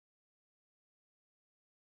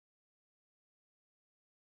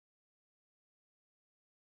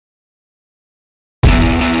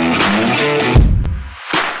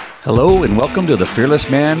Hello and welcome to the Fearless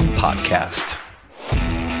Man Podcast.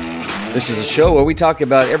 This is a show where we talk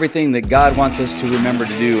about everything that God wants us to remember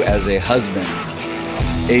to do as a husband,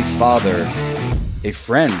 a father, a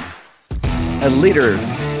friend, a leader,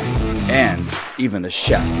 and even a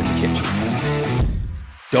chef in the kitchen.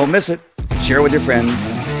 Don't miss it. Share it with your friends,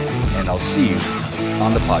 and I'll see you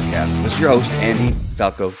on the podcast. This is your host, Andy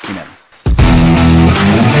Falco Jimenez.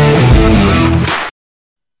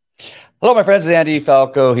 Hello, my friends. It's Andy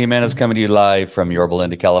Falco Jimenez coming to you live from Yorba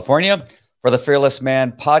Linda, California for the Fearless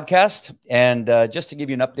Man Podcast. And just to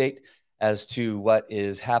give you an update as to what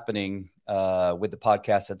is happening with the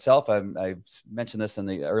podcast itself, I mentioned this in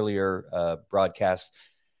the earlier broadcast.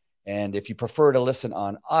 And if you prefer to listen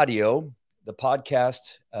on audio, the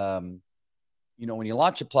podcast, when you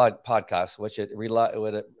launch a podcast,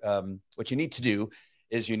 what you need to do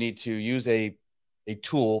is you need to use a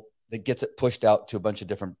tool that gets it pushed out to a bunch of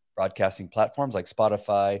different broadcasting platforms like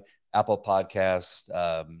Spotify, Apple Podcasts,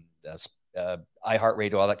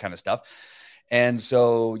 iHeartRadio, all that kind of stuff. And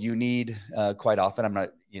so you need quite often,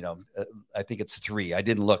 I think it's 3. I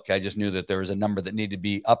didn't look. I just knew that there was a number that needed to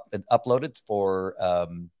be uploaded for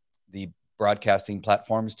the broadcasting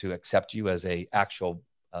platforms to accept you as a actual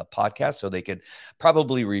podcast, so they could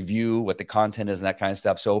probably review what the content is and that kind of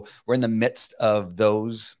stuff. So we're in the midst of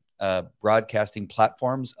those broadcasting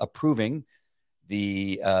platforms approving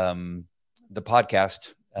the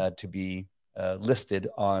podcast to be listed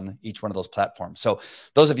on each one of those platforms. So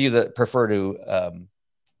those of you that prefer to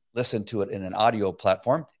listen to it in an audio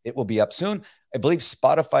platform, it will be up soon. I believe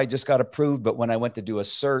Spotify just got approved, but when I went to do a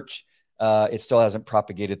search, it still hasn't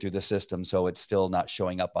propagated through the system, so it's still not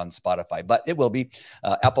showing up on Spotify. But it will be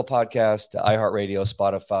Apple Podcast, iHeartRadio,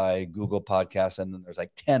 Spotify, Google Podcasts, and then there's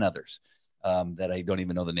like 10 others that I don't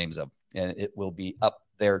even know the names of, and it will be up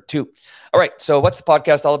there too. All right. So what's the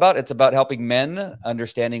podcast all about? It's about helping men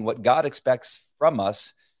understanding what God expects from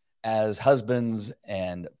us as husbands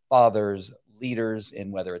and fathers, leaders,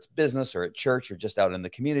 in whether it's business or at church or just out in the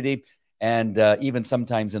community, and even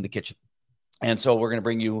sometimes in the kitchen. And so we're going to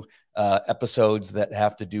bring you episodes that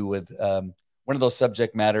have to do with one of those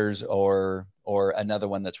subject matters or another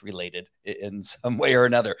one that's related in some way or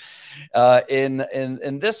another.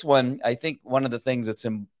 In this one, I think one of the things that's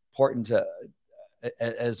important to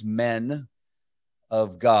as men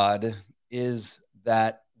of God is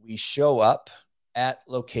that we show up at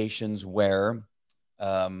locations where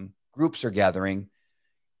groups are gathering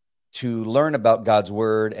to learn about God's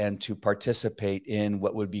word and to participate in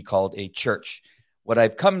what would be called a church. What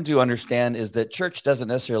I've come to understand is that church doesn't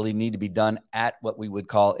necessarily need to be done at what we would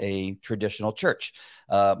call a traditional church.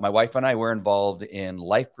 My wife and I were involved in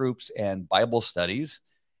life groups and Bible studies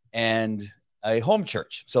and a home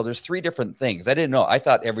church. So there's 3 different things. I didn't know. I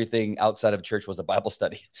thought everything outside of church was a Bible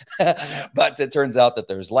study, but it turns out that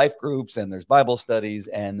there's life groups and there's Bible studies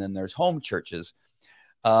and then there's home churches.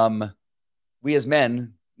 We as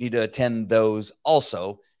men need to attend those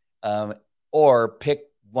also, or pick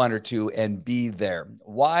 1 or 2 and be there.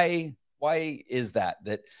 Why is that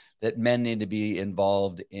men need to be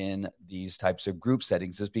involved in these types of group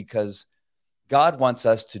settings? Is because God wants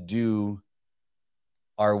us to do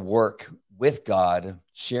our work with God,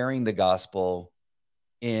 sharing the gospel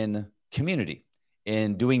in community,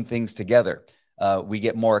 in doing things together. We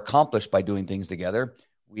get more accomplished by doing things together.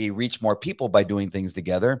 We reach more people by doing things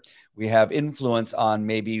together. We have influence on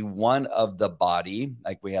maybe one of the body,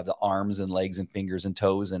 like we have the arms and legs and fingers and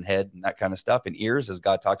toes and head and that kind of stuff, and ears, as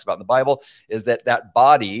God talks about in the Bible, is that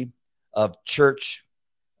body of church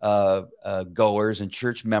goers and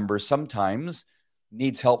church members sometimes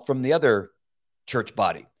needs help from the other church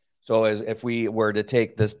body. So as if we were to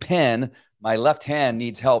take this pen, my left hand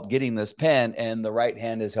needs help getting this pen, and the right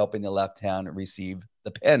hand is helping the left hand receive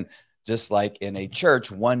the pen. Just like in a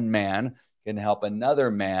church, one man can help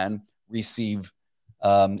another man receive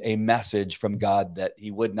a message from God that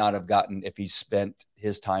he would not have gotten if he spent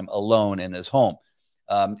his time alone in his home.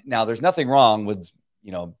 Now, there's nothing wrong with,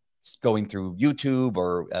 going through YouTube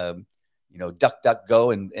or,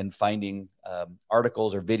 DuckDuckGo and finding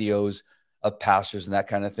articles or videos of pastors and that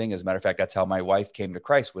kind of thing. As a matter of fact, that's how my wife came to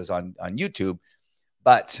Christ, was on YouTube.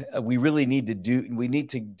 But we really need to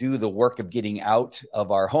do the work of getting out of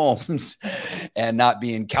our homes and not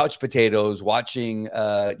being couch potatoes watching,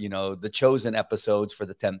 the Chosen episodes for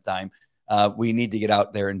the 10th time. We need to get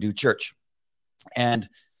out there and do church. And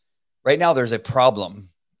right now there's a problem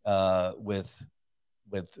with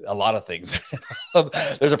a lot of things.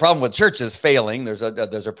 There's a problem with churches failing. There's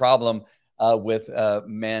a problem with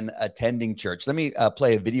men attending church. Let me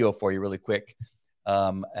play a video for you really quick.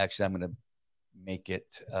 Actually, I'm going to make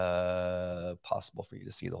it possible for you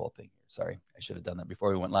to see the whole thing. Sorry, I should have done that before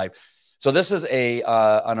we went live. So this is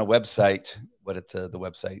on a website. What it's the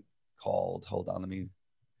website called? Hold on, let me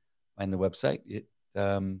find the website.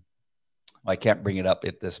 I can't bring it up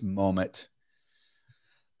at this moment.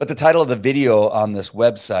 But the title of the video on this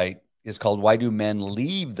website is called "Why Do Men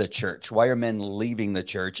Leave the Church?" Why are men leaving the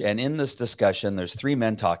church? And in this discussion, there's 3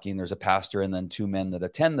 men talking. There's a pastor and then 2 men that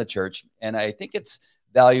attend the church. And I think it's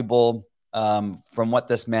valuable from what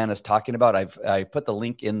this man is talking about. I put the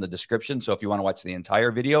link in the description. So if you want to watch the entire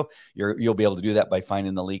video, you'll be able to do that by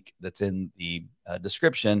finding the link that's in the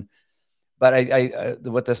description. But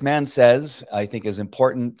what this man says, I think, is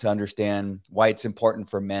important to understand why it's important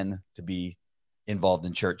for men to be involved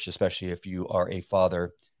in church, especially if you are a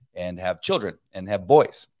father and have children and have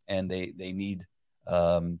boys, and they need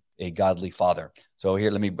a godly father. So here,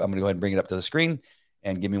 I'm going to go ahead and bring it up to the screen,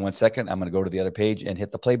 and give me 1 second. I'm going to go to the other page and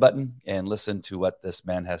hit the play button and listen to what this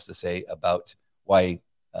man has to say about why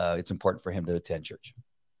it's important for him to attend church.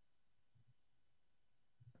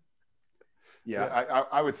 Yeah,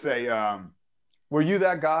 I would say, were you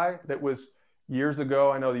that guy that was years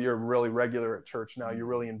ago? I know that you're really regular at church now. You're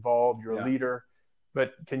really involved. You're a leader.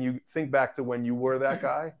 But can you think back to when you were that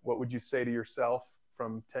guy? What would you say to yourself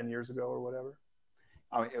from 10 years ago or whatever?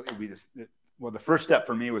 I mean, it would be this. Well, the first step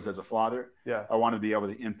for me was as a father. Yeah. I wanted to be able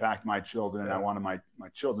to impact my children. Yeah. I wanted my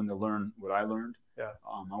children to learn what I learned. Yeah.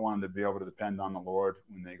 I wanted to be able to depend on the Lord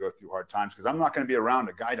when they go through hard times, because I'm not going to be around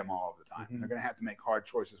to guide them all of the time. Mm-hmm. They're going to have to make hard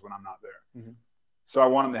choices when I'm not there. Mm-hmm. So I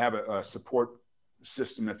want them to have a support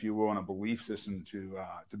system, if you will, and a belief system to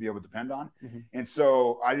be able to depend on. Mm-hmm. And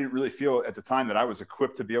so I didn't really feel at the time that I was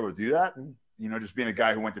equipped to be able to do that. Mm-hmm. You know, just being a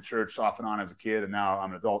guy who went to church off and on as a kid, and now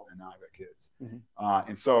I'm an adult and now I've got kids. Mm-hmm.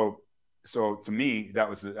 And so to me, that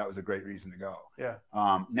was a great reason to go. Yeah.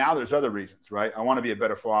 Now there's other reasons, right? I want to be a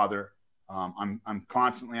better father. I'm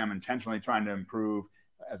intentionally trying to improve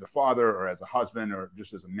as a father or as a husband or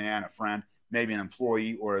just as a man, a friend, maybe an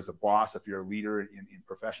employee or as a boss if you're a leader in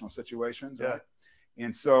professional situations. Yeah. Right?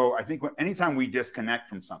 And so I think anytime we disconnect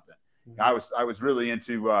from something, mm-hmm. I was really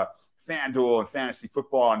into FanDuel and fantasy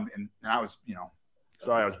football, and I was,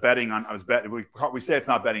 sorry, I was betting. We say it's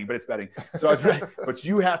not betting, but it's betting. So but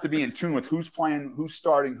you have to be in tune with who's playing, who's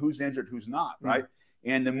starting, who's injured, who's not, right?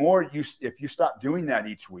 Mm-hmm. And the more if you stop doing that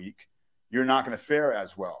each week, you're not going to fare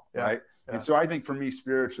as well, right? Yeah. And so I think for me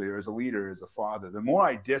spiritually, or as a leader, as a father, the more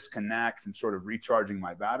I disconnect from sort of recharging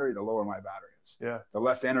my battery, the lower my battery is. Yeah. The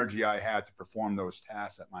less energy I have to perform those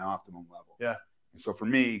tasks at my optimum level. Yeah. And so for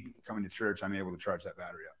me, coming to church, I'm able to charge that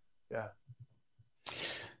battery up. Yeah.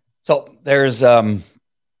 So there's an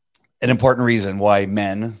important reason why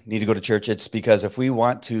men need to go to church. It's because if we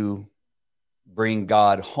want to bring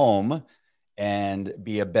God home and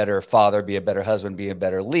be a better father, be a better husband, be a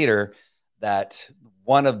better leader, that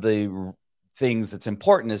one of the things that's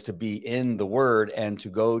important is to be in the Word and to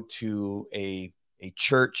go to a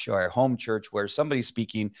church or a home church where somebody's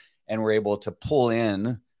speaking and we're able to pull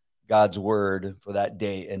in God's Word for that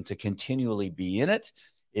day, and to continually be in it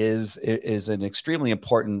is an extremely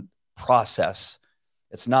important process.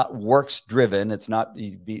 It's not works driven. It's not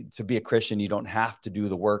to be a Christian. You don't have to do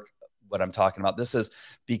the work. What I'm talking about, this is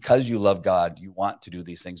because you love God, you want to do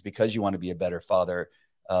these things, because you want to be a better father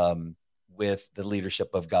with the leadership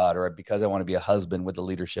of God, or because I want to be a husband with the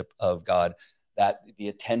leadership of God, that the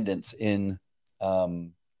attendance in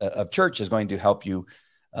of church is going to help you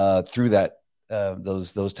through that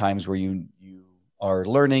those times where you are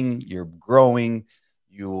learning, you're growing,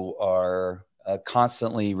 you are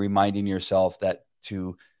constantly reminding yourself that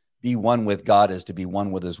to be one with God is to be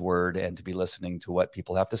one with his word, and to be listening to what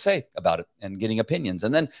people have to say about it and getting opinions,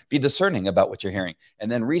 and then be discerning about what you're hearing,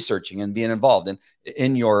 and then researching and being involved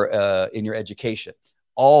in your education.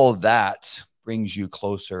 All of that brings you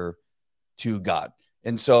closer to God.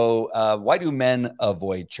 And so why do men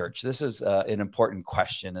avoid church? This is an important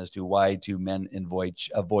question as to why do men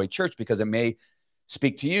avoid church, because it may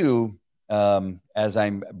speak to you as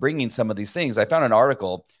I'm bringing some of these things. I found an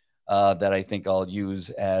article that I think I'll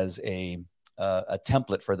use as a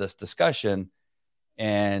template for this discussion.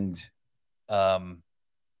 And here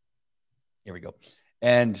we go.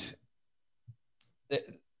 And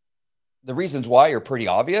the reasons why are pretty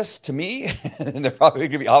obvious to me, and they're probably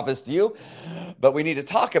going to be obvious to you, but we need to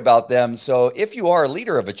talk about them. So if you are a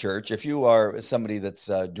leader of a church, if you are somebody that's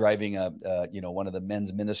driving one of the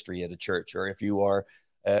men's ministry at a church, or if you are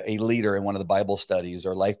a leader in one of the Bible studies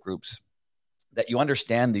or life groups, that you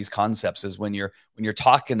understand these concepts is when you're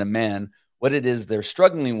talking to men, what it is they're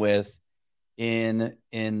struggling with in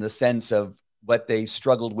the sense of what they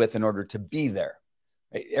struggled with in order to be there.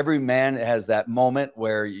 Every man has that moment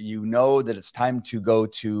where you know that it's time to go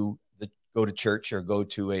to church or go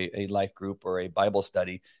to a life group or a Bible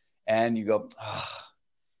study. And you go,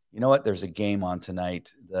 you know what? There's a game on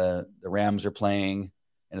tonight. The Rams are playing,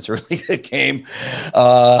 and it's a really good game.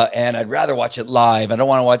 And I'd rather watch it live. I don't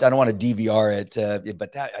want to DVR it,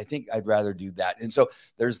 but I think I'd rather do that. And so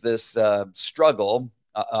there's this struggle.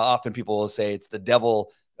 Often people will say it's the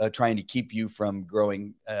devil trying to keep you from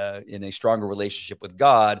growing in a stronger relationship with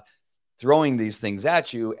God, throwing these things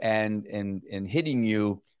at you and hitting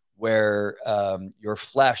you where your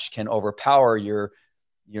flesh can overpower your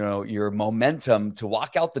momentum to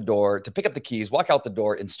walk out the door, to pick up the keys, walk out the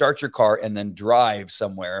door and start your car and then drive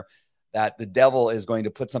somewhere. That the devil is going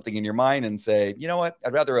to put something in your mind and say, you know what,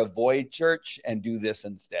 I'd rather avoid church and do this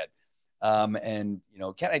instead. Can't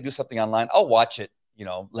I do something online? I'll watch it,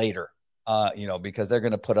 later, because they're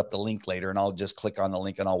going to put up the link later and I'll just click on the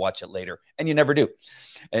link and I'll watch it later. And you never do.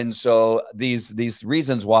 And so these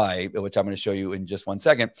reasons why, which I'm going to show you in just one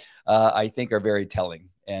second, I think are very telling.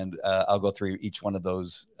 And I'll go through each one of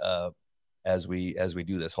those as we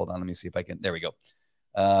do this. Hold on, let me see if I can. There we go.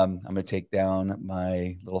 I'm going to take down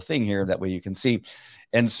my little thing here. That way you can see.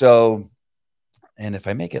 And if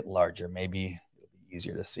I make it larger, maybe it'll be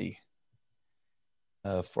easier to see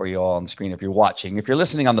for you all on the screen. If you're watching, if you're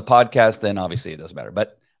listening on the podcast, then obviously it doesn't matter.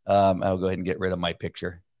 But I'll go ahead and get rid of my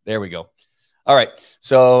picture. There we go. All right.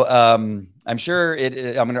 So I'm sure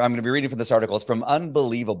I'm going to be reading from this article. It's from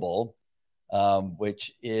Unbelievable.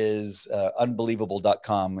 Which is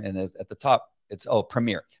unbelievable.com. And at the top, it's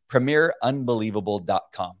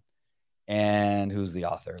premierunbelievable.com. And who's the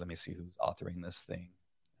author? Let me see who's authoring this thing.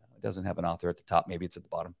 It doesn't have an author at the top. Maybe it's at the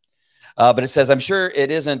bottom. But it says, I'm sure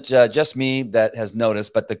it isn't just me that has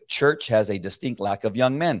noticed, but the church has a distinct lack of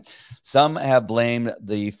young men. Some have blamed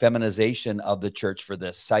the feminization of the church for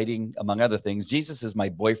this, citing, among other things, Jesus is my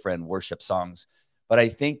boyfriend worship songs. But I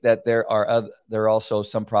think that there are also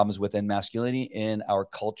some problems within masculinity in our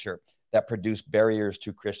culture that produce barriers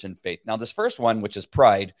to Christian faith. Now, this first one, which is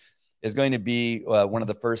pride, is going to be one of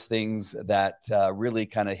the first things that really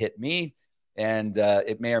kind of hit me. And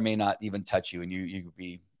it may or may not even touch you. And you could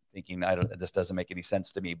be thinking, this doesn't make any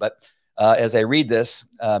sense to me. But as I read this,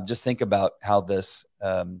 just think about how this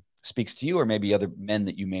speaks to you or maybe other men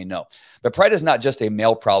that you may know. But pride is not just a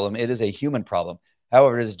male problem. It is a human problem.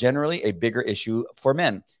 However, it is generally a bigger issue for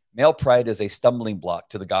men. Male pride is a stumbling block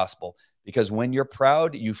to the gospel because when you're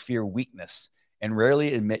proud, you fear weakness and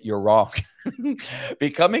rarely admit you're wrong.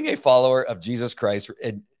 Becoming a follower of Jesus Christ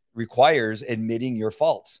requires admitting your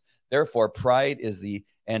faults. Therefore, pride is the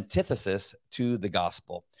antithesis to the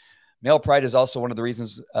gospel. Male pride is also one of the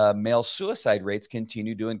reasons male suicide rates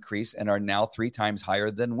continue to increase and are now 3 times higher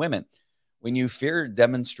than women. When you fear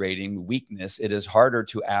demonstrating weakness, it is harder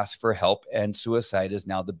to ask for help, and suicide is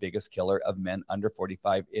now the biggest killer of men under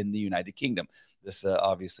 45 in the United Kingdom. This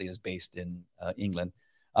obviously is based in England.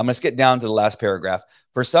 I'm going to skip down to the last paragraph.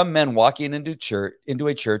 For some men, walking into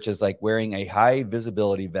a church is like wearing a high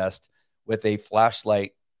visibility vest with a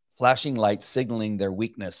flashing light signaling their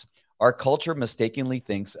weakness. Our culture mistakenly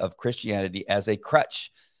thinks of Christianity as a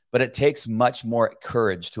crutch, but it takes much more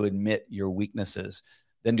courage to admit your weaknesses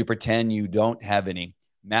than to pretend you don't have any.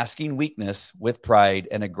 Masking weakness with pride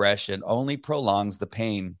and aggression only prolongs the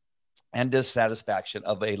pain and dissatisfaction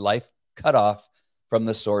of a life cut off from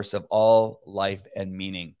the source of all life and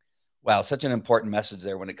meaning. Wow, such an important message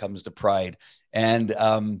there when it comes to pride. And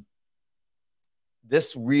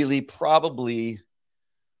this really probably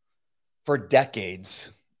for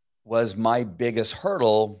decades was my biggest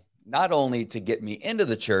hurdle, not only to get me into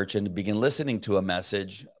the church and to begin listening to a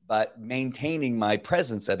message, but maintaining my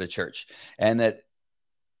presence at a church. And that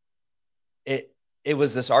it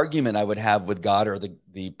was this argument I would have with God or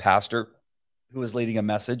the pastor who was leading a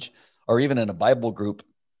message, or even in a Bible group.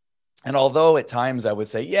 And although at times I would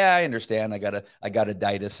say, yeah, I understand. I gotta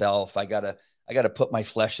die to self. I gotta put my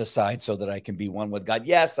flesh aside so that I can be one with God.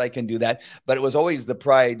 Yes, I can do that. But it was always the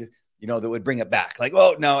pride, that would bring it back. Like,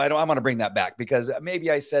 oh no, I want to bring that back because maybe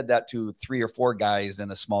I said that to 3 or 4 guys in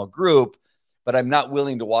a small group, but I'm not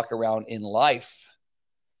willing to walk around in life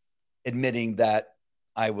admitting that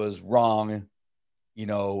I was wrong,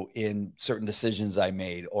 in certain decisions I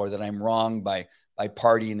made, or that I'm wrong by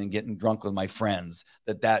partying and getting drunk with my friends,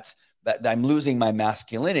 that I'm losing my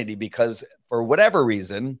masculinity because for whatever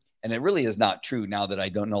reason, and it really is not true now that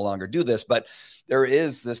I no longer do this, but there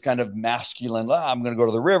is this kind of masculine, I'm going to go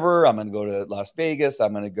to the river. I'm going to go to Las Vegas.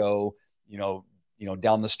 I'm going to go,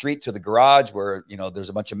 down the street to the garage where, there's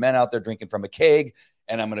a bunch of men out there drinking from a keg,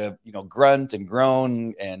 and I'm going to, grunt and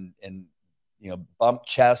groan and bump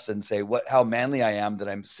chest and say how manly I am that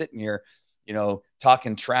I'm sitting here,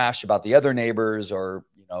 talking trash about the other neighbors or,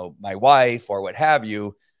 my wife or what have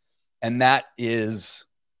you. And that is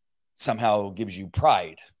somehow gives you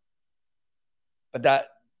pride. But that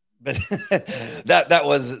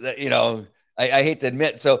was, I hate to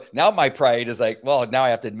admit. So now my pride is like, well, now I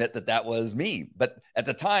have to admit that was me. But at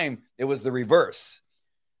the time it was the reverse.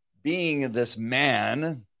 Being this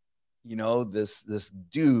man, this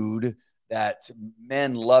dude that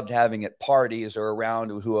men loved having at parties or around,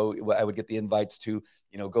 who I would get the invites to,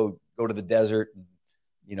 go to the desert,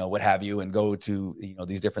 what have you, and go to,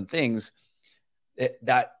 these different things.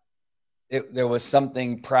 There was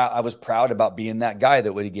something proud. I was proud about being that guy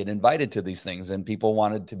that would get invited to these things, and people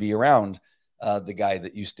wanted to be around the guy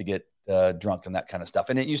that used to get drunk and that kind of stuff.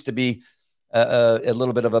 And it used to be a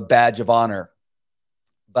little bit of a badge of honor.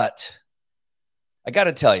 But I got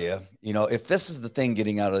to tell you, if this is the thing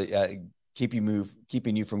getting out of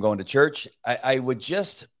keeping you from going to church, I would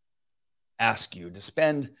just ask you to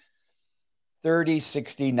spend 30,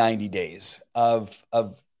 60, 90 days of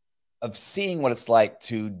seeing what it's like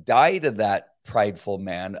to die to that prideful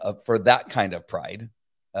man, for that kind of pride,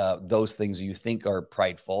 those things you think are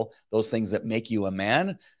prideful, those things that make you a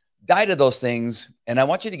man, die to those things. And I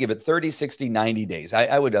want you to give it 30, 60, 90 days.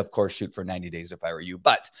 I would, of course, shoot for 90 days if I were you,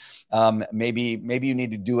 but maybe you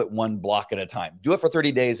need to do it one block at a time. Do it for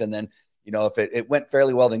 30 days. And then, if it went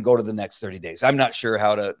fairly well, then go to the next 30 days. I'm not sure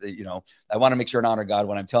how to, I want to make sure and honor God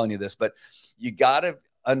when I'm telling you this, but you got to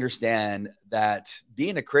understand that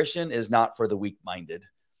being a Christian is not for the weak-minded.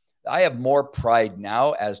 I have more pride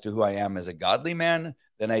now as to who I am as a godly man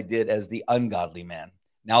than I did as the ungodly man.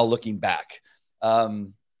 Now looking back,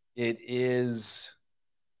 it is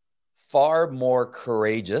far more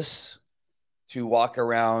courageous to walk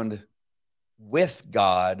around with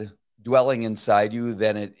God dwelling inside you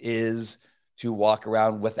than it is to walk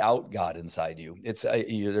around without God inside you. It's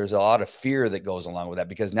there's a lot of fear that goes along with that,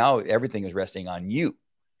 because now everything is resting on you.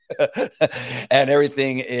 And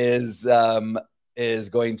everything is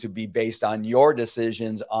going to be based on your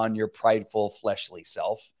decisions, on your prideful fleshly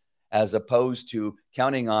self, as opposed to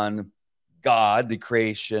counting on God, the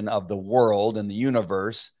creation of the world and the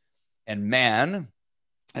universe and man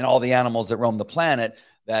and all the animals that roam the planet,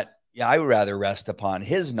 that I would rather rest upon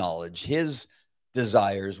his knowledge, his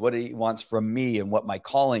desires, what he wants from me and what my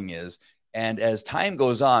calling is. And as time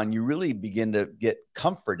goes on, you really begin to get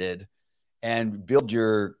comforted and build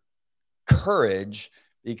your courage,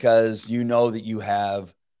 because you know that you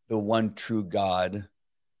have the one true God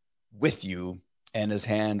with you and his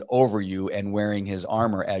hand over you and wearing his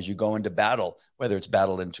armor as you go into battle, whether it's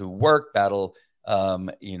battle into work, battle,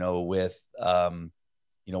 with,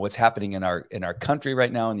 what's happening in our country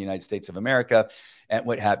right now in the United States of America and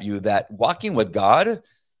what have you. That walking with God,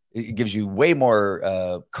 it gives you way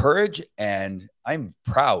more courage. And I'm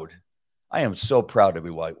proud. I am so proud to be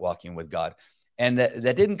walking with God. And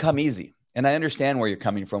that didn't come easy. And I understand where you're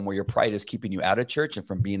coming from, where your pride is keeping you out of church and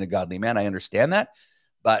from being a godly man. I understand that.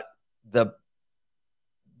 But the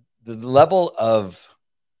level of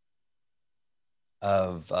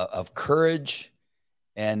courage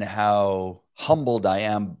and how humbled I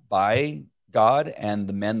am by God and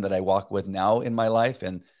the men that I walk with now in my life,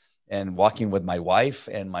 and walking with my wife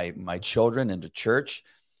and my children into church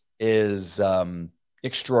is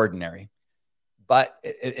extraordinary. But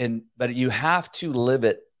you have to live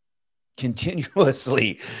it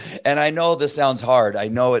continuously. And I know this sounds hard. I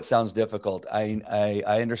know it sounds difficult. I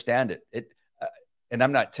understand it. And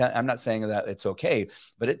I'm not saying that it's okay,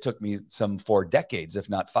 but it took me some 4 decades, if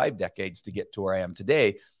not 5 decades, to get to where I am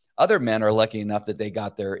today. Other men are lucky enough that they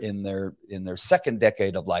got there in their second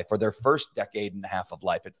decade of life, or their first decade and a half of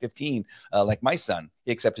life at 15. Like my son,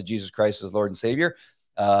 he accepted Jesus Christ as Lord and Savior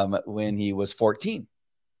when he was 14.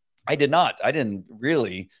 I did not. I didn't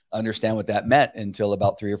really understand what that meant until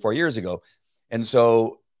about 3 or 4 years ago. And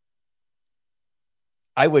so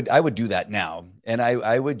I would do that now. And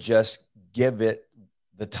I would just give it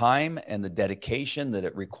the time and the dedication that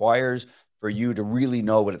it requires for you to really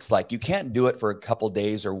know what it's like. You can't do it for a couple of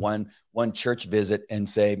days or one church visit and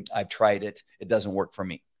say, I've tried it. It doesn't work for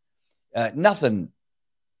me. Nothing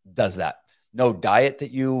does that. No diet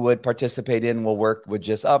that you would participate in will work with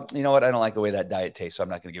just, you know what? I don't like the way that diet tastes, so I'm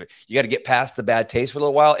not going to give it. You got to get past the bad taste for a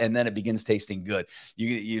little while, and then it begins tasting good.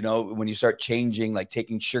 You know, when you start changing, like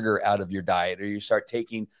taking sugar out of your diet, or you start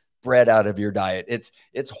taking bread out of your diet, it's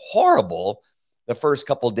horrible the first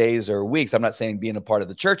couple of days or weeks. I'm not saying being a part of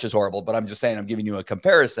the church is horrible, but I'm just saying I'm giving you a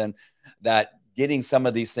comparison that getting some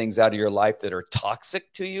of these things out of your life that are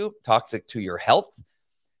toxic to you, toxic to your health,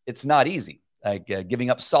 it's not easy. Like giving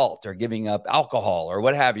up salt or giving up alcohol or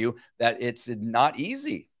what have you, that it's not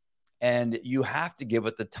easy. And you have to give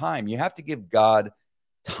it the time. You have to give God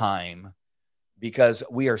time, because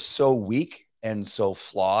we are so weak and so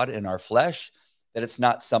flawed in our flesh that it's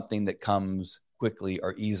not something that comes quickly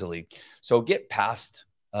or easily. So get past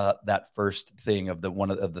that first thing of one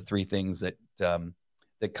of the three things that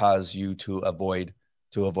that cause you to avoid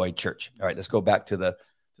church. All right, let's go back to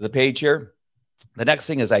the page here. The next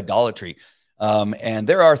thing is idolatry. And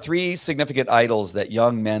there are three significant idols that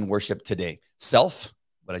young men worship today: self,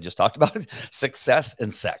 what I just talked about, success,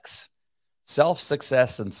 and sex. Self,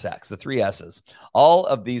 success, and sex, the three S's. All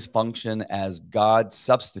of these function as God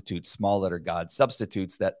substitutes, small letter God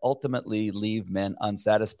substitutes, that ultimately leave men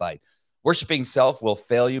unsatisfied. Worshiping self will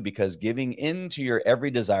fail you because giving in to your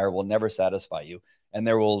every desire will never satisfy you. And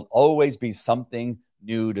there will always be something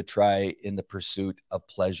new to try in the pursuit of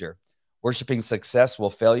pleasure. Worshiping success will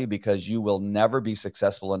fail you because you will never be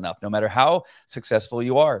successful enough, no matter how successful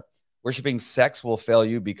you are. Worshiping sex will fail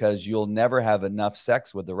you because you'll never have enough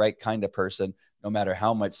sex with the right kind of person, no matter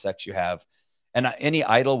how much sex you have. And any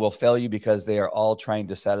idol will fail you because they are all trying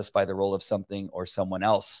to satisfy the role of something or someone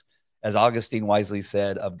else. As Augustine wisely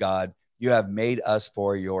said of God, "You have made us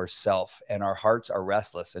for yourself, and our hearts are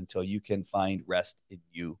restless until you can find rest in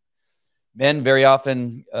you." Men very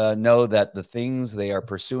often know that the things they are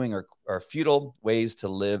pursuing are futile ways to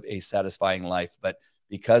live a satisfying life. But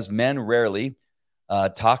because men rarely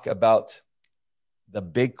talk about the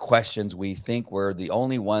big questions, we think we're the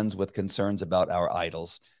only ones with concerns about our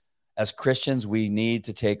idols. As Christians, we need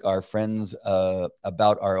to take our friends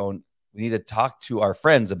about our own. We need to talk to our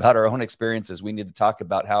friends about our own experiences. We need to talk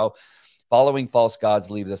about how following false gods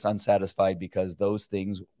leaves us unsatisfied because those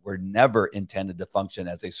things were never intended to function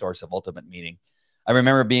as a source of ultimate meaning. I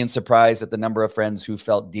remember being surprised at the number of friends who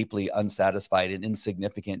felt deeply unsatisfied and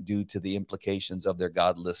insignificant due to the implications of their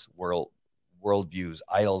godless worldviews.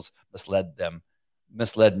 Idols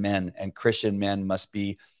misled men, and Christian men must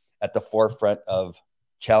be at the forefront of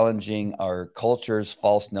challenging our culture's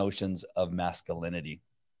false notions of masculinity.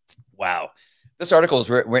 Wow. This article was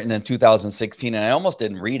written in 2016, and I almost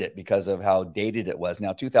didn't read it because of how dated it was.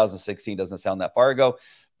 Now, 2016 doesn't sound that far ago,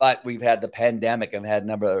 but we've had the pandemic. I've had a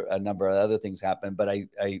number of other things happen, but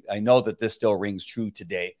I know that this still rings true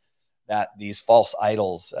today, that these false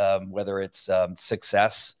idols, whether it's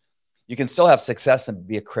success, you can still have success and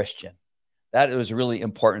be a Christian. That is really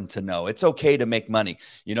important to know. It's okay to make money.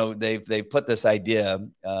 You know, they've put this idea,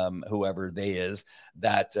 whoever they is,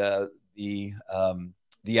 that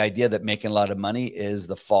the idea that making a lot of money is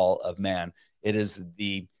the fall of man. It is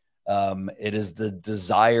the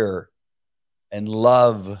desire and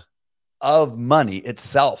love of money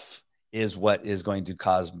itself is what is going to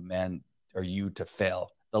cause man or you to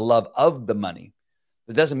fail. The love of the money.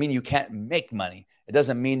 It doesn't mean you can't make money. It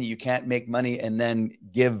doesn't mean that you can't make money and then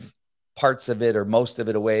give parts of it or most of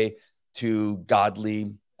it away to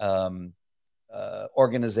godly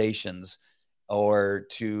organizations, or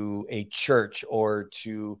to a church, or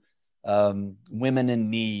to women in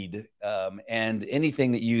need, and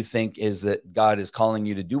anything that you think is that God is calling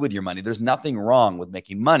you to do with your money. There's nothing wrong with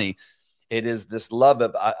making money. It is this love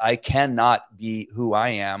of, I cannot be who I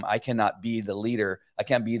am. I cannot be the leader. I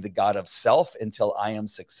can't be the God of self until I am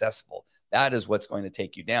successful. That is what's going to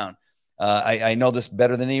take you down. I know this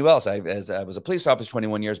better than anyone else. I was a police officer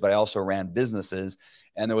 21 years, but I also ran businesses.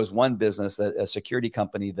 And there was one business, a security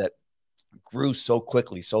company, that grew so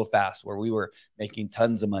quickly, so fast, where we were making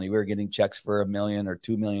tons of money. We were getting checks for $1 million or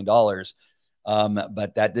 $2 million.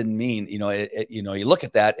 But that didn't mean, you look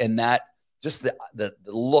at that, and that just the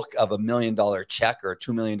look of $1 million check or a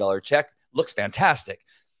 $2 million check looks fantastic.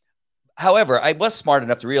 However, I was smart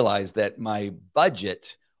enough to realize that my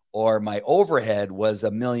budget or my overhead was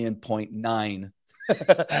 $1.9 million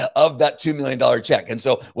of that $2 million check. And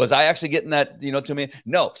so was I actually getting that, $2 million?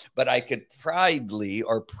 No, but I could proudly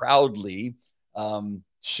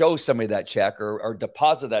show somebody that check or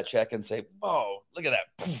deposit that check and say, "Oh, look at that."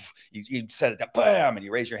 Poof. You set it down, bam, and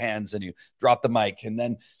you raise your hands and you drop the mic.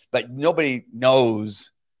 But nobody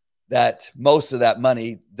knows that most of that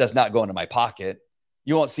money does not go into my pocket.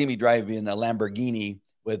 You won't see me driving a Lamborghini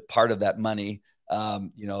with part of that money,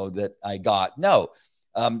 that I got. No.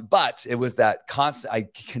 But it was that constant,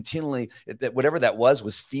 whatever that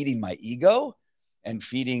was feeding my ego and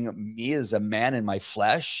feeding me as a man in my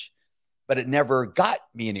flesh, but it never got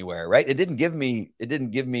me anywhere, right? It didn't give me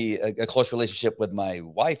a close relationship with my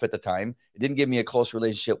wife at the time. It didn't give me a close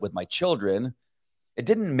relationship with my children. It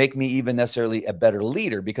didn't make me even necessarily a better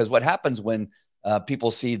leader, because what happens when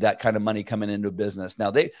people see that kind of money coming into a business,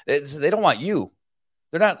 now they don't want you.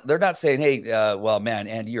 They're not saying, "Hey, well, man,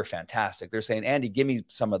 Andy, you're fantastic." They're saying, "Andy, give me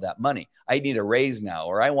some of that money. I need a raise now,"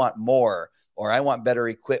 or "I want more," or I want better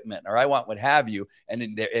equipment, or I want what have you. And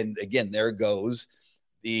again, there goes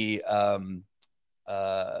the,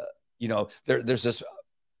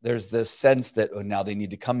 there's this sense that now they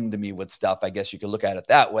need to come to me with stuff. I guess you could look at it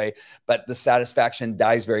that way, but the satisfaction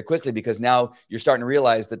dies very quickly because now you're starting to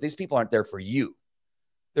realize that these people aren't there for you.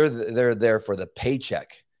 They're there for the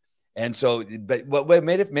paycheck. And so, but what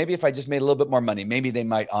made it, maybe if I just made a little bit more money, maybe they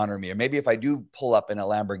might honor me. Or maybe if I do pull up in a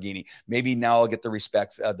Lamborghini, maybe now I'll get the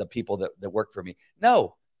respects of the people that work for me.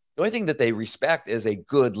 No, the only thing that they respect is a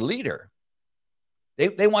good leader.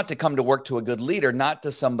 They want to come to work to a good leader, not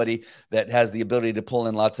to somebody that has the ability to pull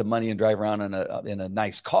in lots of money and drive around in a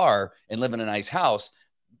nice car and live in a nice house.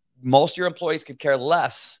 Most of your employees could care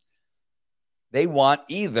less. They want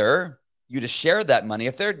either you to share that money.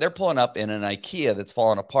 If they're pulling up in an IKEA that's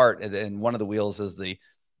falling apart, and one of the wheels is the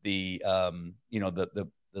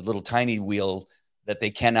little tiny wheel that they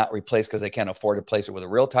cannot replace because they can't afford to place it with a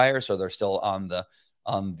real tire, so they're still on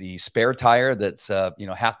the spare tire that's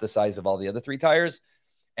half the size of all the other 3 tires,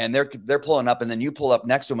 and they're pulling up, and then you pull up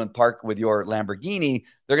next to them and park with your Lamborghini.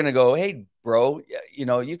 They're going to go, hey, bro,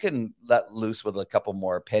 you can let loose with a couple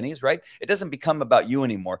more pennies, right? It doesn't become about you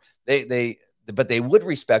anymore. But they would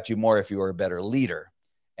respect you more if you were a better leader.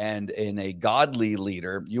 And in a godly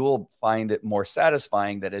leader, you will find it more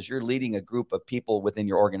satisfying that as you're leading a group of people within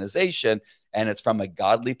your organization, and it's from a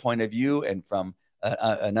godly point of view and from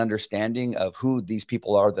an understanding of who these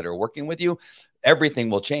people are that are working with you, everything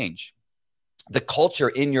will change. The culture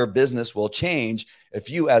in your business will change if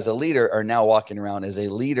you as a leader are now walking around as a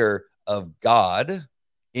leader of God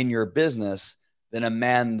in your business than a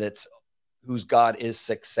man whose God is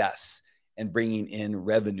success and bringing in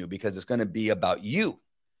revenue, because it's going to be about you,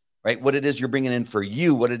 right? What it is you're bringing in for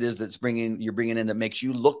you, what it is you're bringing in that makes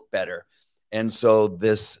you look better. And so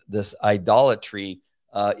this idolatry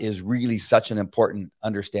is really such an important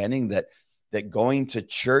understanding that going to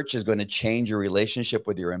church is going to change your relationship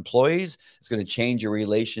with your employees. It's going to change your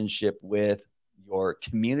relationship with your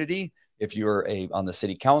community. If you're on the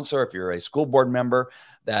city council, or if you're a school board member,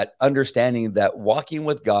 that understanding that walking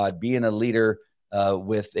with God, being a leader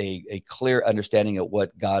with a clear understanding of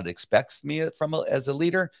what God expects me from as a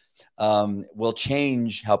leader, will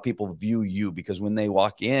change how people view you. Because when you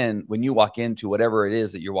walk into whatever it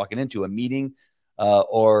is that you're walking into, a meeting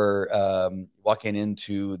or walking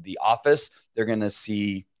into the office, they're going to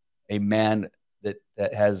see a man that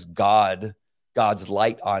has God's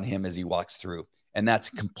light on him as he walks through. And that's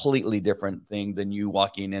a completely different thing than you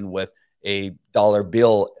walking in with a dollar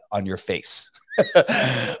bill on your face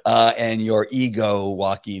and your ego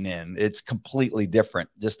walking in. It's completely different.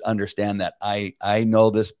 Just understand that. I know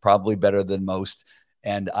this probably better than most,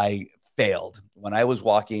 and I failed when I was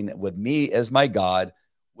walking with me as my God,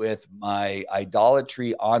 with my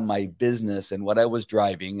idolatry on my business and what I was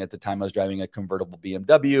driving. At the time, I was driving a convertible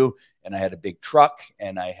BMW, and I had a big truck,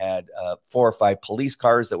 and I had 4 or 5 police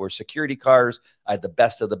cars that were security cars. I had the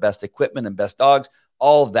best of the best equipment and best dogs.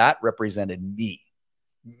 All of that represented me.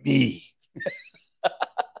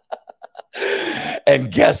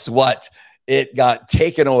 And guess what? It got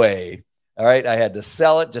taken away. All right. I had to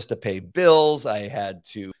sell it just to pay bills. I had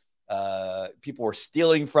to, people were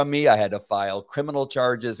stealing from me. I had to file criminal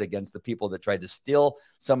charges against the people that tried to steal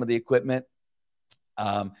some of the equipment,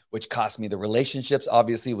 which cost me the relationships,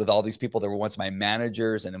 obviously, with all these people that were once my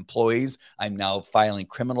managers and employees. I'm now filing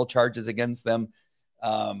criminal charges against them.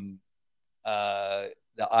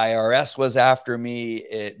 The IRS was after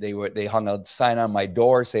me. They hung a sign on my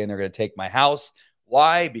door saying they're going to take my house.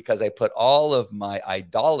 Why? Because I put all of my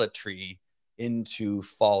idolatry into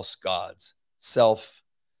false gods,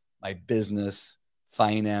 my business,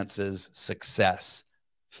 finances, success,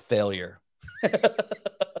 failure.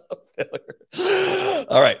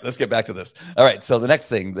 All right, let's get back to this. All right, so the next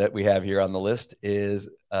thing that we have here on the list is,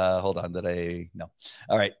 hold on, no.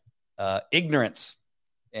 All right, ignorance.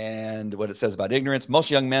 And what it says about ignorance: most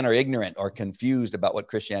young men are ignorant or confused about what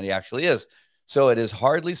Christianity actually is. So it is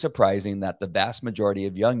hardly surprising that the vast majority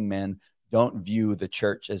of young men don't view the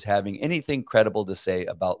church as having anything credible to say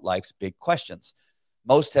about life's big questions.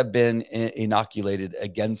 Most have been inoculated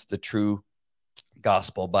against the true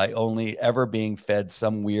gospel by only ever being fed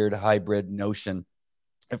some weird hybrid notion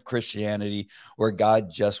of Christianity where God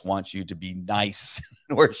just wants you to be nice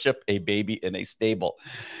and worship a baby in a stable.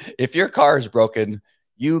 If your car is broken,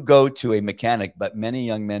 you go to a mechanic, but many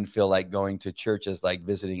young men feel like going to church is like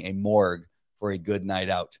visiting a morgue for a good night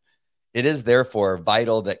out. It is therefore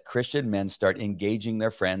vital that Christian men start engaging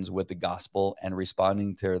their friends with the gospel and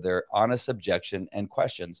responding to their honest objection and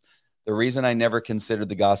questions. The reason I never considered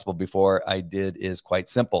the gospel before I did is quite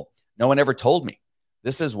simple. No one ever told me.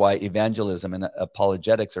 This is why evangelism and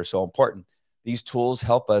apologetics are so important. These tools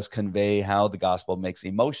help us convey how the gospel makes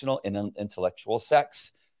emotional and intellectual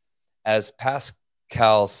sex. As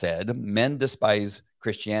Pascal said, men despise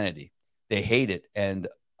Christianity. They hate it and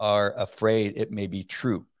are afraid it may be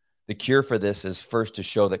true. The cure for this is first to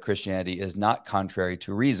show that Christianity is not contrary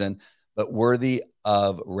to reason, but worthy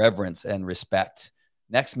of reverence and respect.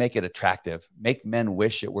 Next, make it attractive. Make men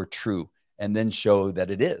wish it were true, and then show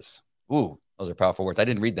that it is. Ooh, those are powerful words. I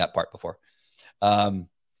didn't read that part before.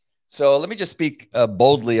 So let me just speak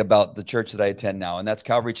boldly about the church that I attend now, and that's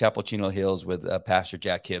Calvary Chapel, Chino Hills with Pastor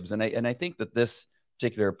Jack Hibbs. And I think that this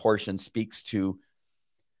particular portion speaks to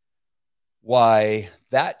why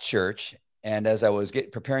that church, and as I was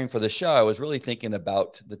preparing for the show, I was really thinking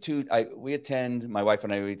about the two. My wife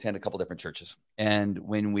and I, we attend a couple different churches. And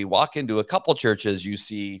when we walk into a couple churches, you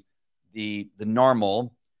see the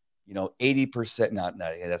normal, 80%, not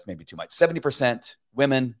that's maybe too much, 70%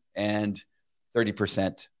 women and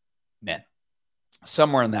 30% men,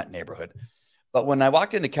 somewhere in that neighborhood. But when I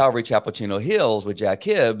walked into Calvary Chapel, Chino Hills with Jack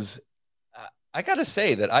Hibbs, I got to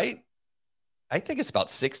say that I think it's about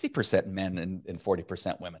 60% men and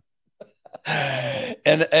 40% women.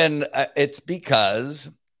 and it's because,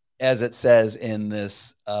 as it says in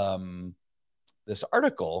this this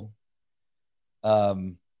article,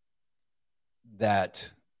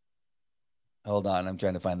 that, hold on, I'm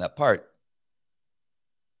trying to find that part.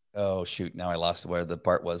 Oh shoot! Now I lost where the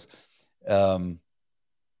part was.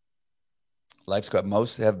 Life Squad,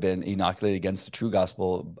 most have been inoculated against the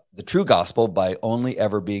true gospel by only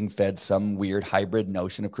ever being fed some weird hybrid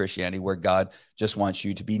notion of Christianity where God just wants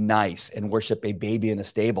you to be nice and worship a baby in a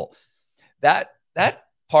stable. That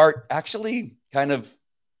part actually kind of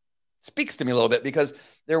speaks to me a little bit, because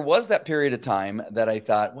there was that period of time that I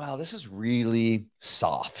thought, wow, this is really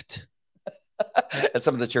soft. At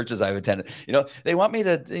some of the churches I've attended, they want me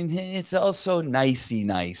to, it's all so nicey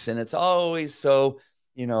nice, and it's always so,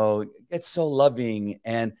 it's so loving.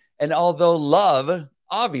 And although love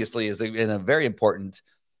obviously is a very important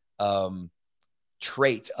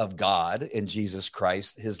trait of God in Jesus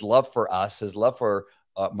Christ, his love for us, his love for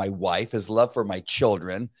my wife, his love for my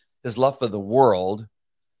children, his love for the world,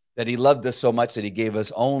 that he loved us so much that he gave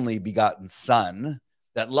us only begotten son.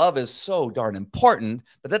 That love is so darn important,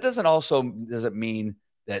 but that doesn't mean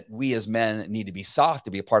that we as men need to be soft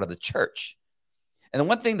to be a part of the church. And the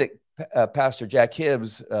one thing that Pastor Jack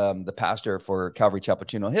Hibbs, the pastor for Calvary Chapel,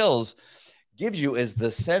 Chino Hills, gives you is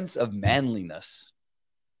the sense of manliness.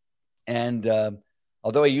 And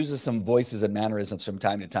although he uses some voices and mannerisms from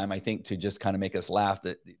time to time, I think to just kind of make us laugh,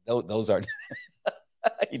 that those aren't...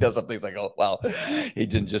 He does some things like, oh, wow, he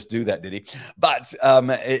didn't just do that, did he? But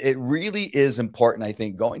it really is important, I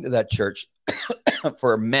think, going to that church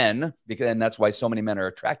for men, and that's why so many men are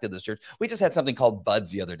attracted to this church. We just had something called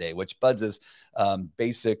BUDS the other day, which BUDS is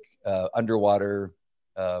basic underwater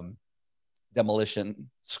demolition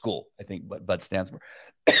school. I think what BUDS stands for.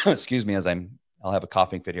 Excuse me, I'll have a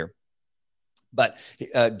coughing fit here. But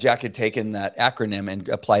Jack had taken that acronym and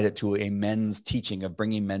applied it to a men's teaching of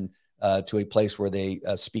bringing men to a place where they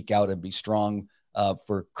speak out and be strong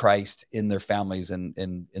for Christ in their families and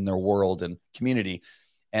in their world and community.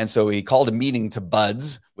 And so he called a meeting to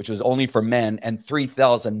BUDS, which was only for men, and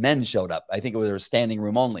 3,000 men showed up. I think it was a standing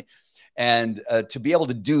room only. And to be able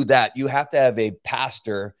to do that, you have to have a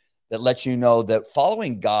pastor that lets you know that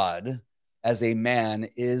following God as a man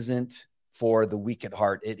isn't for the weak at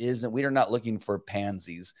heart. It isn't. We are not looking for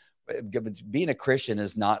pansies. Being a Christian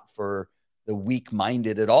is not for the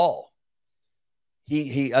weak-minded at all.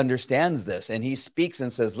 He understands this, and he speaks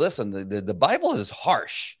and says, listen, the Bible is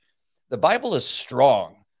harsh. The Bible is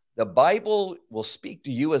strong. The Bible will speak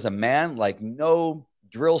to you as a man like no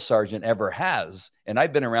drill sergeant ever has. And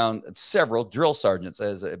I've been around several drill sergeants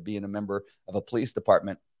as being a member of a police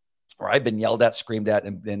department, where I've been yelled at, screamed at,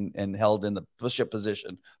 and held in the push-up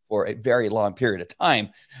position for a very long period of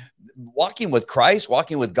time. Walking with Christ,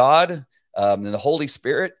 walking with God, and the Holy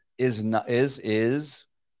Spirit is not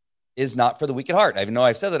for the weak at heart. I know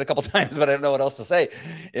I've said that a couple times, but I don't know what else to say,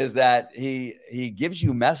 is that he gives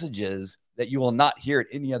you messages that you will not hear at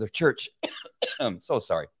any other church. I'm so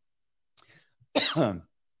sorry. Let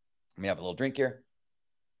me have a little drink here.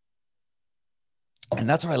 And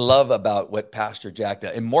that's what I love about what Pastor Jack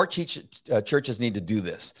does. And more churches need to do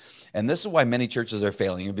this. And this is why many churches are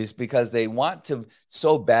failing, is because they want to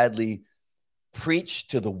so badly preach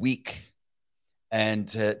to the weak and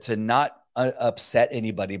to not upset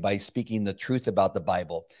anybody by speaking the truth about the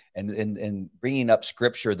Bible and bringing up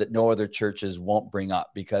scripture that no other churches won't bring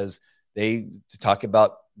up, because they talk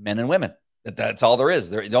about men and women. That's all there is.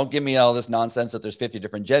 Don't give me all this nonsense that there's 50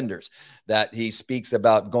 different genders, that he speaks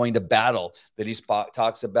about going to battle, that he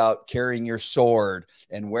talks about carrying your sword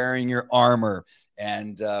and wearing your armor.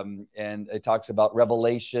 And it talks about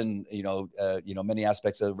revelation, many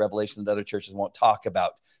aspects of revelation that other churches won't talk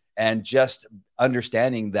about. And just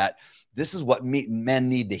understanding that this is what men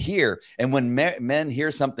need to hear. And when men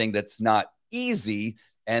hear something that's not easy,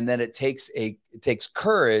 and then it takes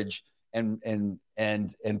courage and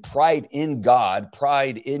pride in God,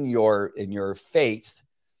 pride in your faith,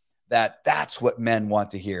 that's what men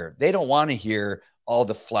want to hear. They don't want to hear all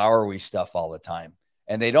the flowery stuff all the time.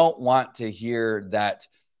 And they don't want to hear that,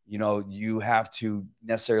 you have to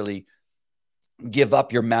necessarily give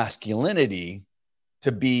up your masculinity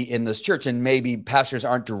to be in this church. And maybe pastors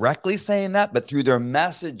aren't directly saying that, but through their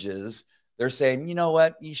messages, they're saying, you know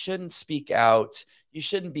what, you shouldn't speak out. You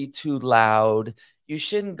shouldn't be too loud. You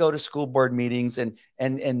shouldn't go to school board meetings and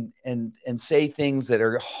say things that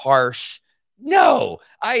are harsh. No,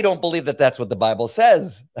 I don't believe that that's what the Bible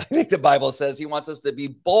says. I think the Bible says he wants us to be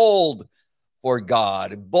bold for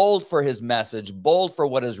God, bold for his message, bold for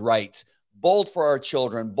what is right, bold for our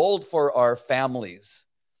children, bold for our families.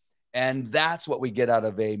 And that's what we get out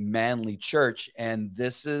of a manly church. And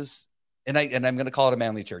this is, and I'm going to call it a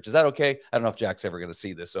manly church. Is that okay? I don't know if Jack's ever going to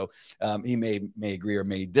see this. So he may agree or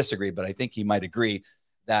may disagree, but I think he might agree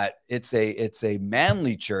that it's a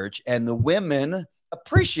manly church, and the women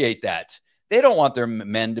appreciate that. They don't want their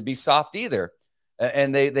men to be soft either.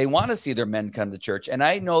 And they want to see their men come to church. And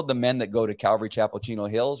I know the men that go to Calvary Chapel, Chino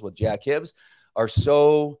Hills with Jack Hibbs are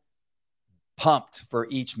so pumped for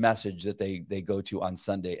each message that they go to on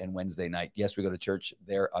Sunday and Wednesday night. Yes, we go to church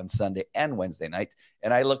there on Sunday and Wednesday night.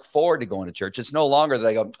 And I look forward to going to church. It's no longer that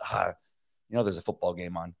I go, there's a football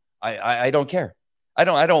game on. I don't care. I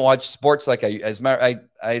don't watch sports like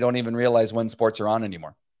I don't even realize when sports are on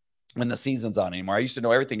anymore, when the season's on anymore. I used to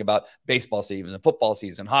know everything about baseball season, football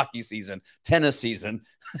season, hockey season, tennis season,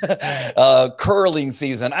 curling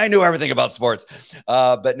season. I knew everything about sports,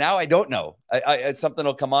 but now I don't know. Something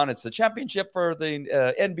will come on. It's the championship for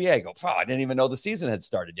the NBA. I go, I didn't even know the season had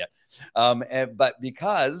started yet. But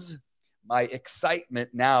because my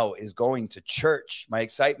excitement now is going to church, my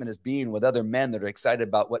excitement is being with other men that are excited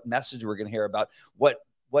about what message we're going to hear about, what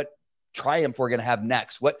triumph we're going to have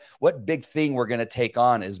next, what big thing we're going to take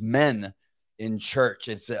on as men in church.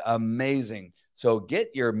 It's amazing. So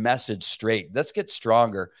get your message straight. Let's get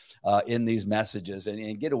stronger in these messages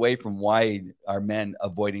and get away from why are men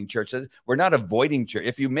avoiding church. We're not avoiding church.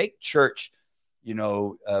 If you make church,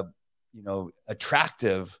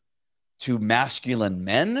 attractive to masculine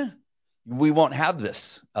men, we won't have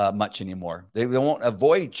this much anymore. They won't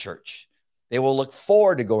avoid church. They will look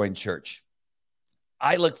forward to going to church.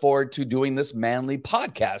 I look forward to doing this manly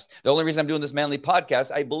podcast. The only reason I'm doing this manly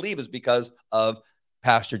podcast, I believe, is because of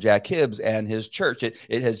Pastor Jack Hibbs and his church.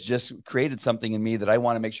 It has just created something in me that I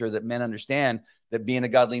want to make sure that men understand that being a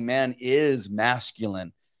godly man is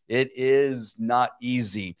masculine. It is not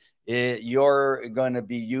easy. You're going to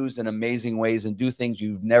be used in amazing ways and do things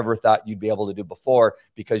you've never thought you'd be able to do before,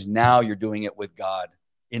 because now you're doing it with God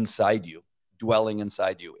inside you, dwelling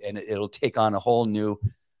inside you. And it'll take on a whole new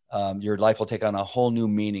your life will take on a whole new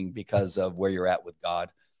meaning because of where you're at with God.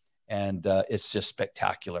 And it's just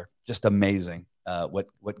spectacular, just amazing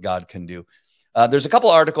what God can do. There's a couple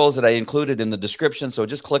articles that I included in the description, so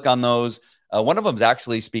just click on those. One of them is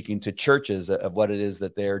actually speaking to churches of what it is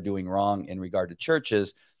that they're doing wrong in regard to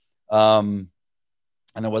churches. And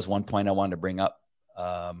there was one point I wanted to bring up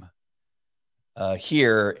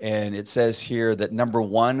here, and it says here that number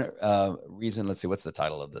one reason, let's see, what's the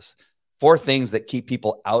title of this? 4 things that keep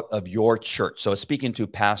people out of your church. So speaking to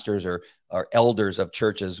pastors or elders of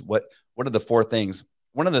churches, what are the 4 things?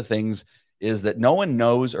 One of the things is that no one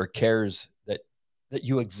knows or cares that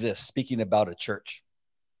you exist. Speaking about a church,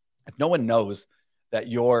 if no one knows that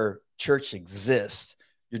your church exists,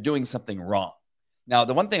 you're doing something wrong. Now,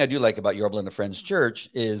 the one thing I do like about Yorba Linda Friends Church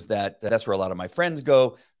is that that's where a lot of my friends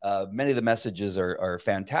go. Many of the messages are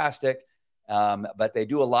fantastic. But they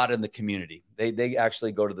do a lot in the community. They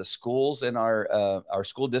actually go to the schools in our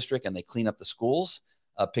school district, and they clean up the schools,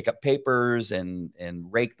 pick up papers and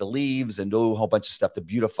rake the leaves and do a whole bunch of stuff to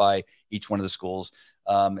beautify each one of the schools.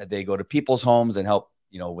 They go to people's homes and help,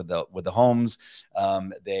 with the homes.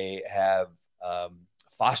 They have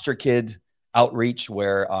foster kid outreach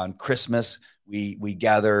where on Christmas We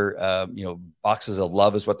gather, boxes of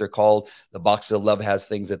love is what they're called. The boxes of love has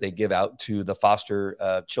things that they give out to the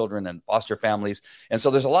foster children and foster families. And so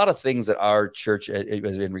there's a lot of things that our church,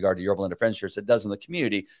 in regard to Yorba Linda Friends Church, that does in the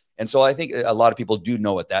community. And so I think a lot of people do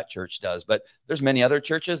know what that church does, but there's many other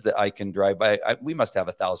churches that I can drive by. We must have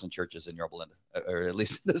 1,000 churches in Yorba Linda, or at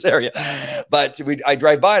least in this area. But I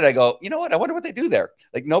drive by and I go, you know what? I wonder what they do there.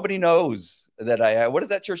 Like, nobody knows that what does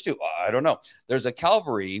that church do? I don't know. There's a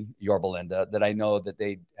Calvary Yorba Linda that I know that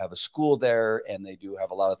they have a school there, and they do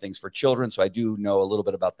have a lot of things for children. So I do know a little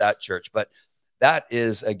bit about that church, but that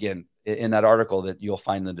is, again, in that article that you'll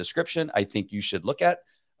find in the description, I think you should look at,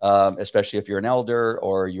 especially if you're an elder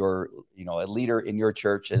or you're, a leader in your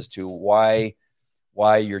church, as to why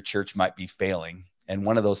your church might be failing. And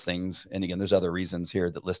one of those things, and again, there's other reasons here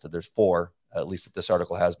that listed. There's 4, at least that this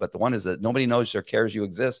article has, but the one is that nobody knows or cares you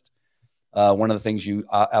exist. One of the things you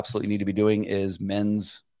absolutely need to be doing is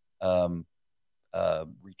men's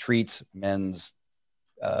retreats, men's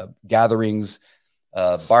gatherings,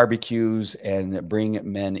 barbecues, and bring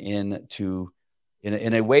men in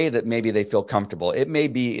a way that maybe they feel comfortable. It may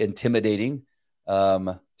be intimidating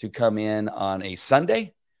to come in on a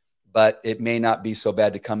Sunday, but it may not be so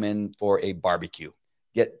bad to come in for a barbecue.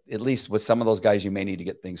 Get, at least with some of those guys, you may need to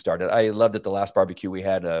get things started. I loved at the last barbecue, we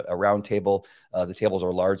had a round table. The tables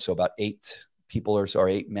are large, so about 8 people or so, or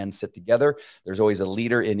 8 men sit together. There's always a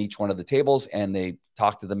leader in each one of the tables, and they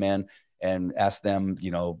talk to the men and ask them,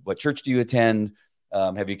 what church do you attend?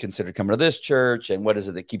 Have you considered coming to this church? And what is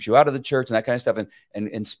it that keeps you out of the church? And that kind of stuff.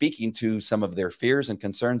 And speaking to some of their fears and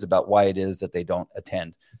concerns about why it is that they don't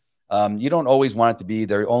attend. You don't always want it to be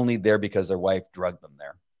they're only there because their wife drugged them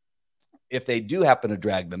there. If they do happen to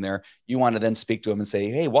drag them there, you want to then speak to them and say,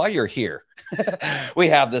 hey, while you're here, we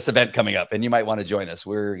have this event coming up and you might want to join us.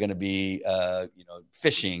 We're going to be,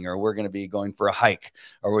 fishing, or we're going to be going for a hike,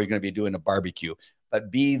 or we're going to be doing a barbecue. But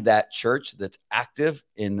be that church that's active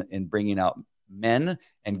in bringing out men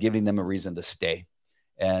and giving them a reason to stay.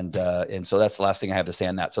 And so that's the last thing I have to say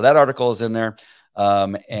on that. So that article is in there.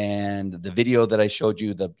 And the video that I showed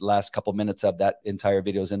you, the last couple minutes of that entire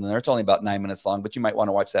video is in there. It's only about 9 minutes long, but you might want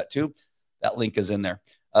to watch that too. That link is in there.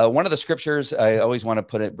 One of the scriptures, I always want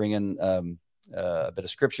to bring in a bit of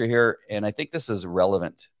scripture here. And I think this is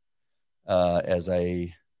relevant as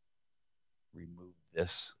I remove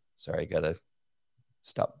this. Sorry, I got to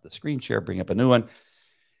stop the screen share, bring up a new one.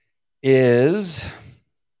 As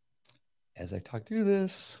I talk through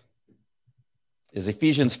this, is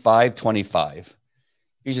Ephesians 5:25.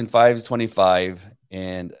 Ephesians 5:25,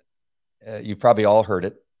 and you've probably all heard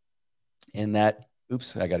it. In that,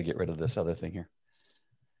 I got to get rid of this other thing here.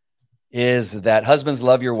 Is that husbands,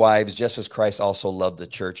 love your wives just as Christ also loved the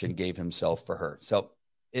church and gave himself for her. So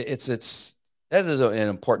that is an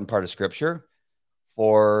important part of scripture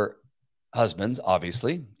for husbands,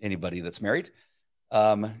 obviously, anybody that's married,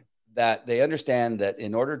 that they understand that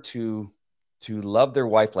in order to love their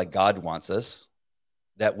wife like God wants us,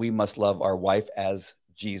 that we must love our wife as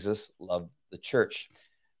Jesus loved the church.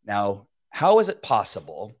 Now, how is it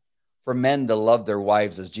possible for men to love their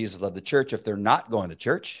wives as Jesus loved the church if they're not going to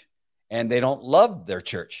church and they don't love their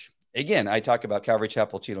church? Again, I talk about Calvary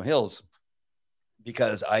Chapel, Chino Hills,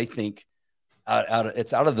 because I think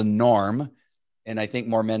it's out of the norm. And I think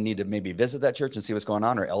more men need to maybe visit that church and see what's going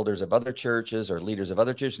on, or elders of other churches or leaders of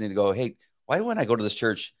other churches need to go, hey, why when I go to this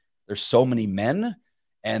church, there's so many men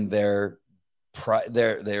and they're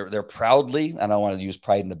proudly, and I don't want to use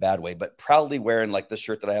pride in a bad way, but proudly wearing like this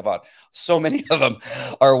shirt that I have on. So many of them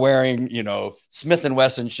are wearing, Smith &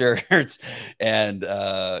 Wesson shirts and,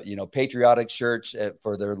 patriotic shirts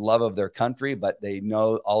for their love of their country, but they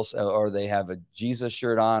know also, or they have a Jesus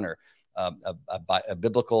shirt on, or a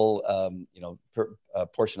biblical,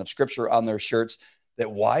 portion of scripture on their shirts. That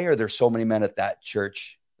why are there so many men at that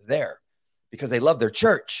church there? Because they love their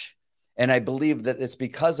church. And I believe that it's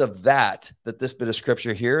because of that this bit of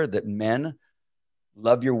scripture here, that men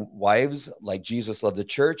love your wives like Jesus loved the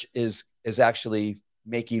church, is actually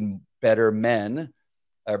making better men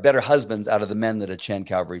or better husbands out of the men that attend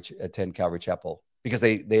Calvary Chapel, because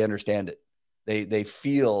they understand it. They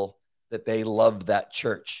feel that they love that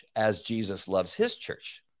church as Jesus loves his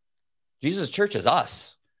church. Jesus' church is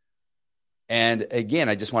us. And again,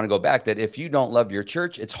 I just want to go back that if you don't love your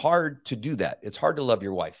church, it's hard to do that. It's hard to love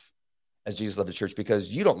your wife as Jesus loved the church,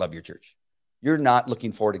 because you don't love your church. You're not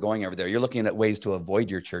looking forward to going over there. You're looking at ways to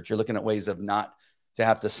avoid your church. You're looking at ways of not to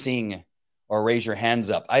have to sing or raise your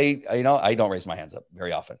hands up. I don't raise my hands up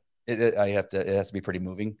very often. It has to be pretty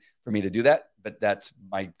moving for me to do that, but that's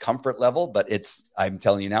my comfort level. But I'm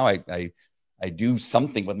telling you now, I I do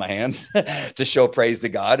something with my hands to show praise to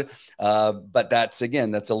God. But that's a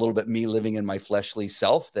little bit me living in my fleshly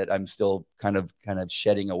self that I'm still kind of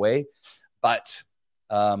shedding away. But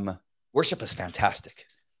worship is fantastic.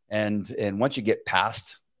 And once you get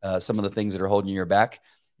past some of the things that are holding you back,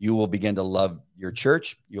 you will begin to love your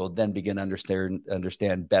church. You'll then begin to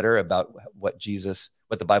understand better about what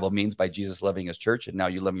the Bible means by Jesus loving his church. And now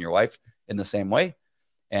you loving your wife in the same way.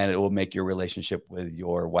 And it will make your relationship with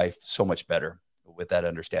your wife so much better with that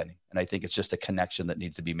understanding. And I think it's just a connection that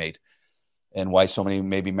needs to be made. And why so many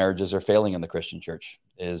maybe marriages are failing in the Christian church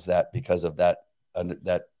is that because of that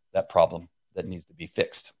problem that needs to be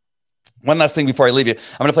fixed. One last thing before I leave you,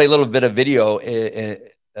 I'm going to play a little bit of video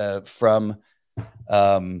from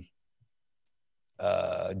Dan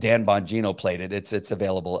Bongino played it. It's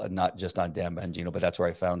available not just on Dan Bongino, but that's where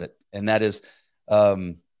I found it. And that is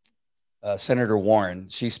Senator Warren.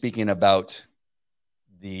 She's speaking about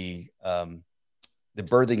the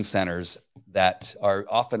birthing centers that are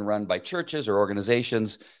often run by churches or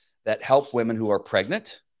organizations that help women who are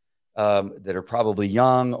pregnant, that are probably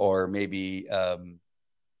young or maybe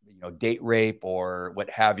date rape or what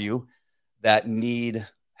have you, that need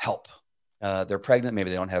help. They're pregnant.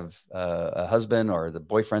 Maybe they don't have a husband, or the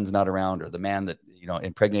boyfriend's not around, or the man that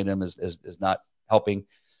impregnated them is not helping.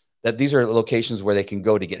 That these are locations where they can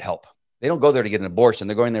go to get help. They don't go there to get an abortion.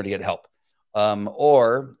 They're going there to get help.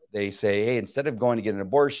 Or they say, hey, instead of going to get an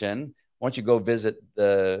abortion, why don't you go visit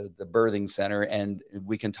the birthing center and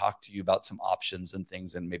we can talk to you about some options and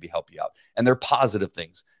things and maybe help you out. And they're positive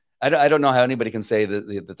things. I don't know how anybody can say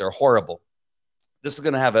that they're horrible. This is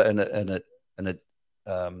going to have a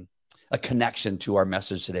connection to our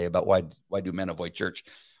message today about why do men avoid church.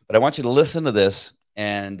 But I want you to listen to this,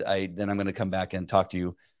 and then I'm going to come back and talk to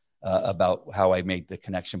you about how I made the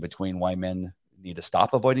connection between why men need to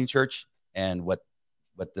stop avoiding church and what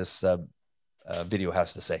this video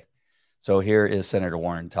has to say. So here is Senator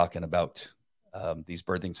Warren talking about these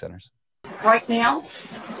birthing centers. Right now,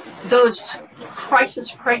 those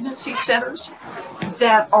crisis pregnancy centers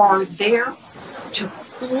that are there to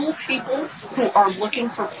fool people who are looking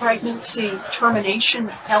for pregnancy termination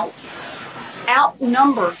help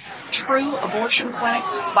outnumber true abortion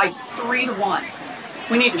clinics by 3 to 1.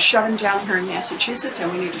 We need to shut them down here in Massachusetts,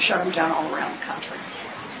 and we need to shut them down all around the country.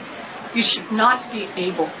 You should not be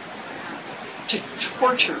able to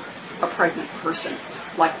torture a pregnant person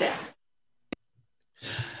like that.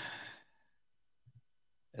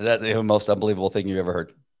 Is that the most unbelievable thing you've ever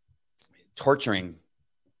heard? Torturing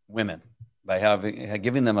women by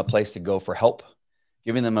giving them a place to go for help,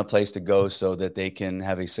 giving them a place to go so that they can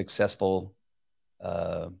have a successful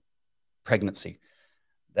pregnancy,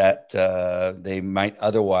 that they might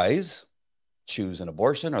otherwise choose an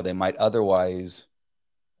abortion, or they might otherwise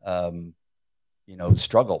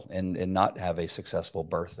struggle and not have a successful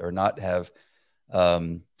birth, or not have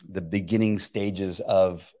the beginning stages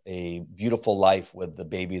of a beautiful life with the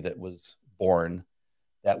baby that was born,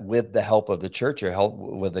 that with the help of the church or help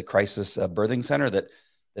with the crisis birthing center, that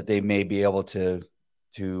they may be able to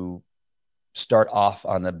start off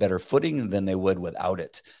on a better footing than they would without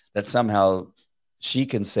it. That somehow she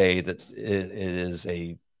can say that it is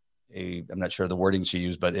I'm not sure the wording she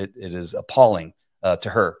used, but it is appalling to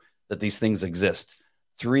her that these things exist.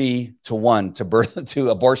 3 to 1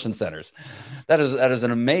 to abortion centers. That is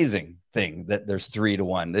an amazing thing that there's 3 to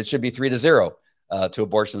 1. It should be 3 to 0 to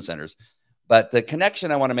abortion centers. But the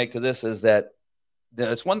connection I want to make to this is that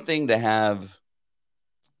it's one thing to have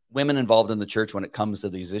women involved in the church when it comes to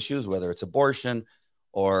these issues, whether it's abortion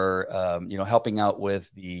or helping out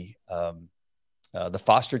with the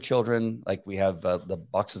foster children, like we have the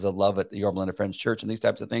Boxes of Love at the Yorba Linda Friends Church and these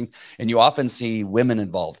types of things. And you often see women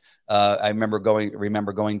involved. I remember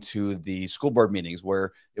going to the school board meetings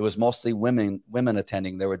where it was mostly women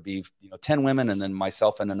attending. There would be 10 women and then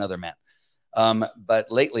myself and another man.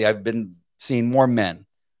 But lately I've been seeing more men.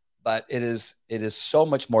 But it is so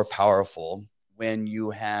much more powerful when you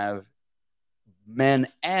have men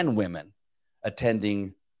and women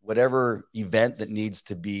attending whatever event that needs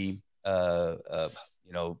to be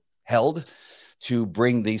held to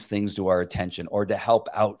bring these things to our attention or to help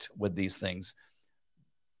out with these things.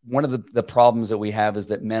 One of the problems that we have is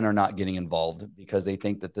that men are not getting involved because they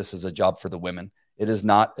think that this is a job for the women. It is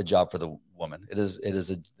not a job for the woman. It is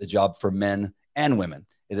a job for men and women.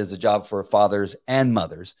 It is a job for fathers and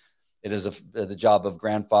mothers. It is the job of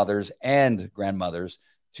grandfathers and grandmothers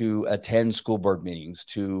to attend school board meetings,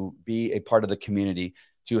 to be a part of the community,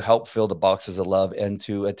 to help fill the Boxes of Love, and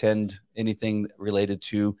to attend anything related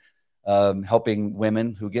to helping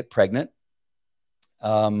women who get pregnant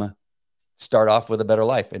start off with a better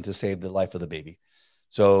life and to save the life of the baby.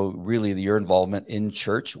 So really your involvement in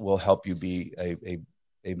church will help you be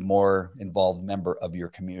a more involved member of your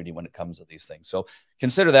community when it comes to these things. So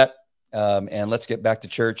consider that. And let's get back to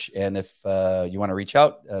church. And if you want to reach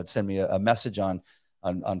out, send me a message on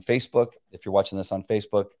Facebook. If you're watching this on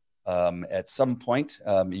Facebook, at some point,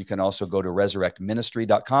 you can also go to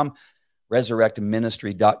resurrectministry.com,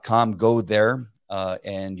 resurrectministry.com. Go there,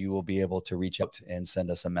 and you will be able to reach out and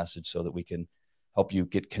send us a message so that we can help you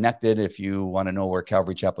get connected. If you want to know where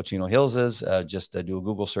Calvary Chapel Chino Hills is, just do a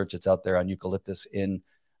Google search. It's out there on Eucalyptus in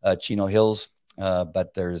Chino Hills.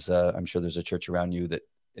 But I'm sure there's a church around you that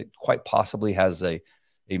it quite possibly has an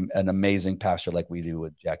amazing pastor like we do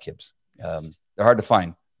with Jack Hibbs. They're hard to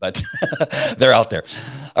find, but they're out there.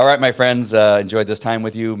 All right, my friends, enjoyed this time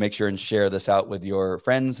with you. Make sure and share this out with your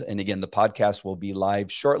friends. And again, the podcast will be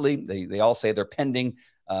live shortly. They all say they're pending,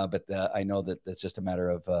 but I know that it's just a matter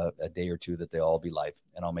of a day or two that they'll all be live.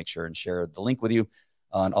 And I'll make sure and share the link with you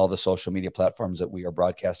on all the social media platforms that we are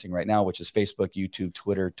broadcasting right now, which is Facebook, YouTube,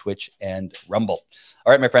 Twitter, Twitch, and Rumble.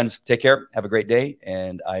 All right, my friends, take care. Have a great day,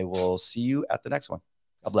 and I will see you at the next one.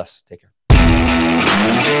 God bless. Take care.